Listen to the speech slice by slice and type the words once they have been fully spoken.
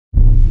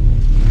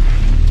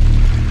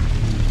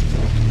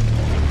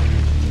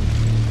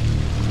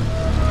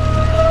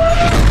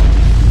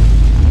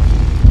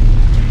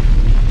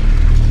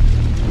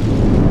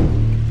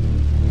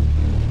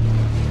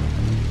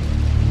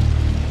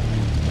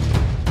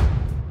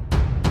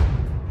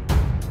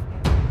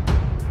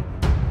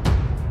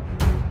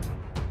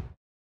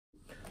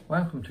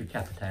Welcome to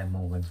Capitan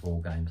Morgan's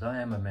War Games.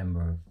 I am a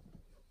member of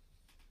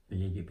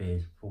the Idiot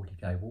Bears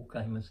 40k War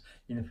Gamers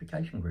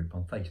Unification Group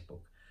on Facebook.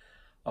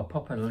 I'll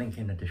pop a link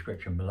in the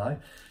description below.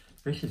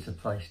 This is the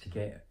place to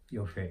get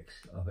your fix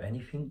of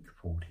anything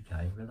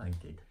 40k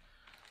related.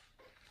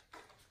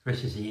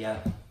 This is the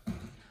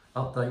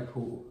update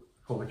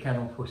for the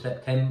channel for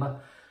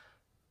September.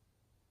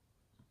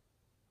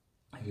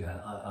 Yeah,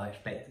 I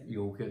expect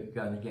you're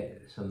going to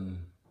get some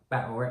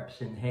battle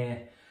reps in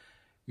here.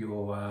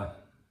 You're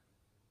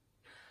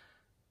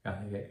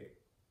going to get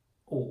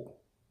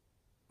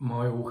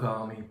my Ork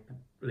army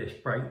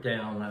list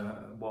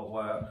breakdown, what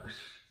works,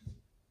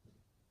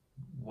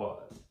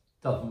 what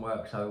doesn't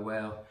work so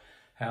well,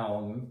 how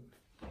I'm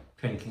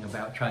thinking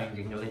about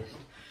changing the list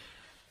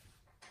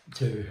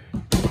to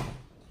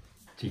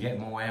get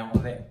more out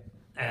of it,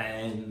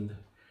 and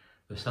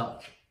the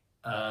such.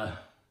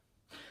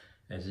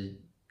 There's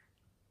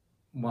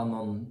one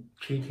on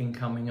cheating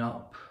coming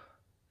up,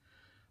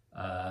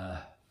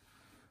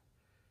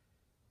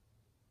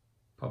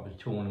 probably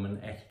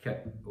tournament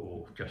etiquette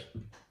or just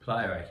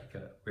player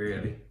etiquette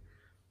really,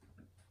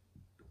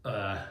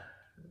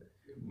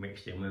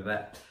 mixed in with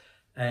that,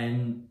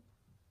 and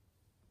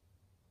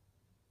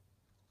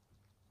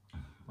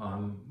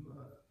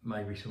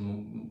maybe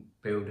some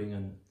building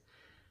and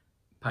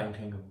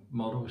painting of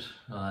models.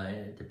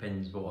 It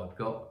depends what I've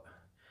got.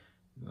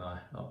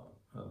 At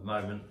the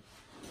moment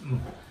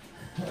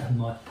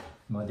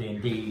my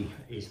D&D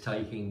is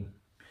taking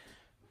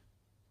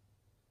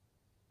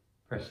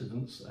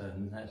precedence,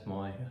 and that's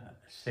my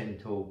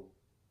Centaur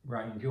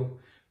Ranger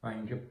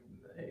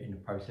in the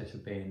process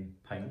of being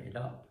painted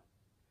up.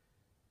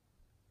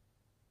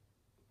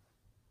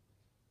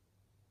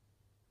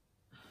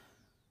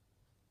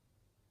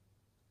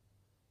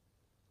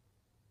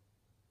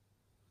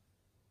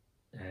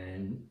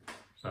 And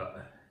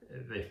so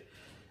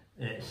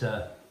it's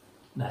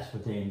that's for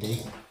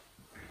D&D,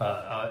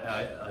 but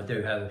I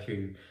do have a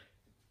few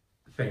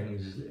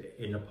things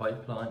in the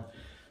pipeline.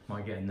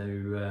 Might get a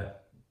new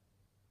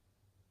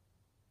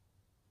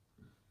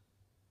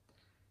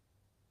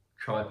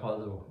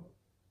tripod or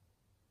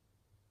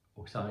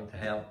something to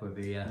help with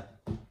the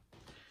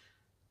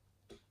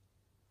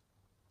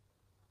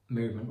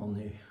movement on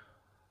the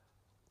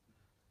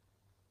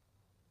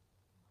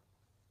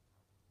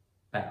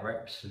bat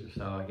reps,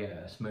 so I get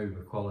a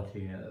smoother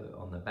quality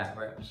on the bat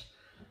reps.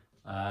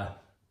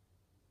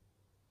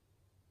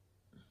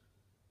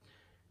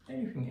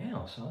 Anything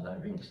else? I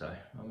don't think so.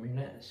 I mean,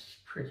 that's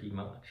pretty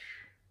much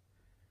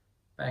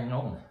bang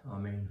on. I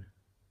mean,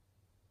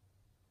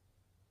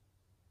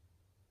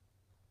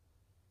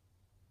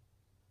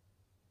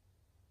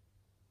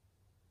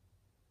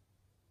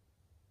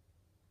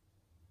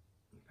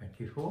 thank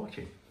you for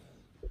watching.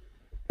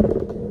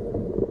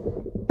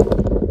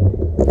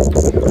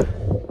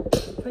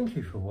 Thank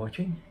you for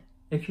watching.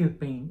 If you've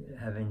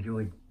have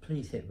enjoyed,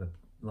 please hit the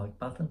like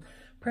button,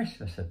 press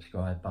the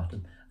subscribe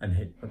button and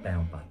hit the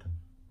bell button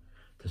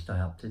to stay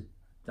up to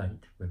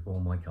date with all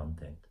my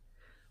content.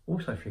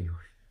 Also feel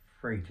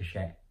free to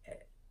share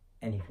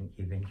anything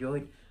you've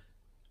enjoyed.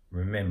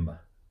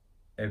 Remember,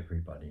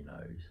 everybody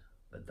knows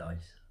the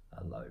dice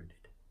are loaded.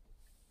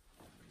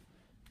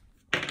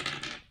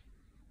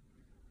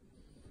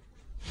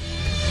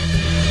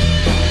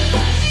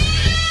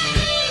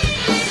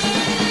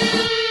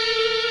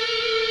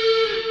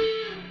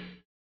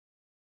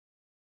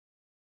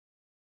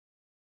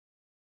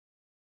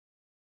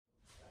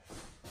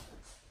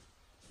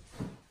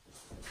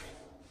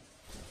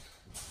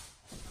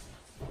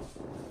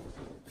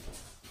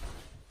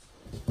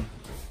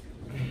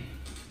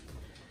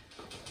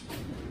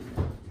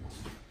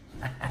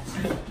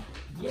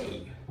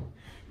 Yay!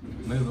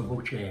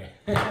 Movable chair.